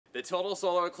The total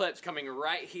solar eclipse coming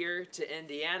right here to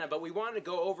Indiana, but we wanted to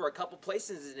go over a couple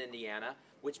places in Indiana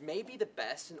which may be the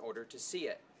best in order to see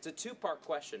it. It's a two-part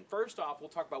question. First off, we'll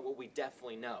talk about what we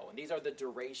definitely know, and these are the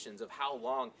durations of how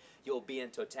long you'll be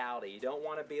in totality. You don't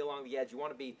want to be along the edge. You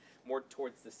want to be more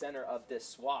towards the center of this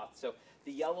swath. So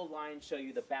the yellow lines show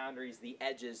you the boundaries, the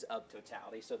edges of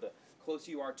totality. So the closer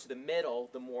you are to the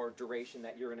middle, the more duration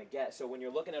that you're going to get. So when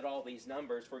you're looking at all these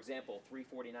numbers, for example,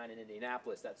 3:49 in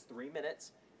Indianapolis, that's 3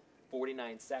 minutes,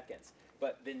 49 seconds.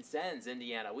 But Vincennes,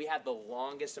 Indiana, we had the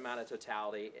longest amount of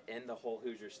totality in the whole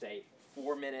Hoosier state,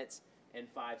 4 minutes and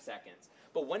 5 seconds.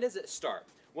 But when does it start?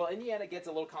 Well, Indiana gets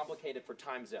a little complicated for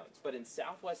time zones, but in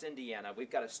southwest Indiana, we've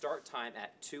got a start time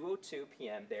at 2:02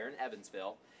 p.m. there in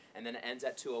Evansville, and then it ends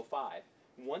at 2:05.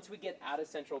 Once we get out of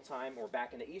Central Time or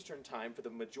back into Eastern Time for the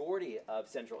majority of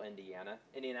Central Indiana,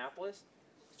 Indianapolis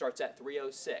starts at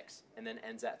 3:06 and then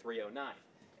ends at 3:09.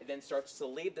 It then starts to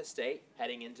leave the state,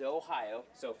 heading into Ohio.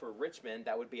 So for Richmond,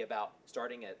 that would be about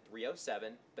starting at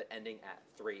 3:07, but ending at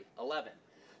 3:11.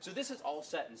 So this is all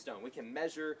set in stone. We can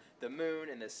measure the moon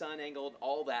and the sun angle,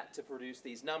 all that to produce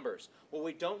these numbers. What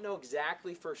we don't know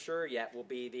exactly for sure yet will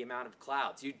be the amount of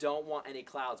clouds. You don't want any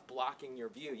clouds blocking your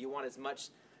view. You want as much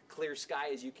clear sky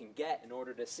as you can get in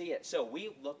order to see it. So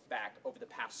we look back over the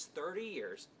past 30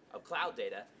 years of cloud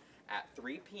data at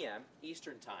 3 p.m.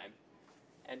 Eastern Time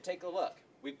and take a look.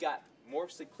 We've got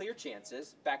mostly clear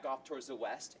chances back off towards the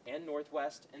west and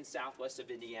northwest and southwest of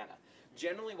Indiana.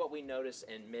 Generally what we notice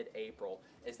in mid-April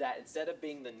is that instead of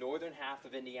being the northern half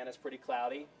of Indiana's pretty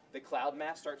cloudy, the cloud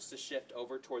mass starts to shift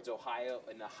over towards Ohio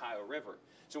and the Ohio River.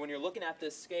 So when you're looking at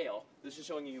this scale, this is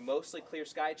showing you mostly clear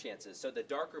sky chances. So the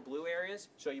darker blue areas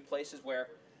show you places where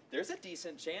there's a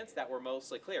decent chance that we're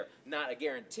mostly clear. Not a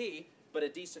guarantee, but a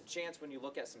decent chance when you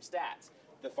look at some stats.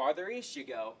 The farther east you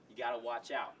go, you got to watch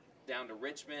out. Down to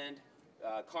Richmond,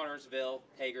 Connorsville,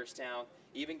 Hagerstown,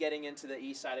 even getting into the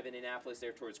east side of Indianapolis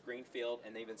there towards Greenfield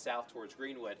and even south towards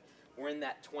Greenwood, we're in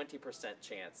that 20%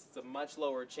 chance. It's a much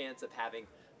lower chance of having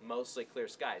mostly clear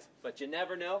skies. But you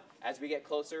never know. As we get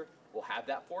closer, we'll have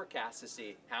that forecast to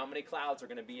see how many clouds are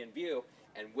going to be in view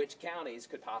and which counties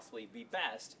could possibly be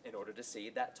best in order to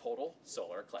see that total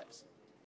solar eclipse.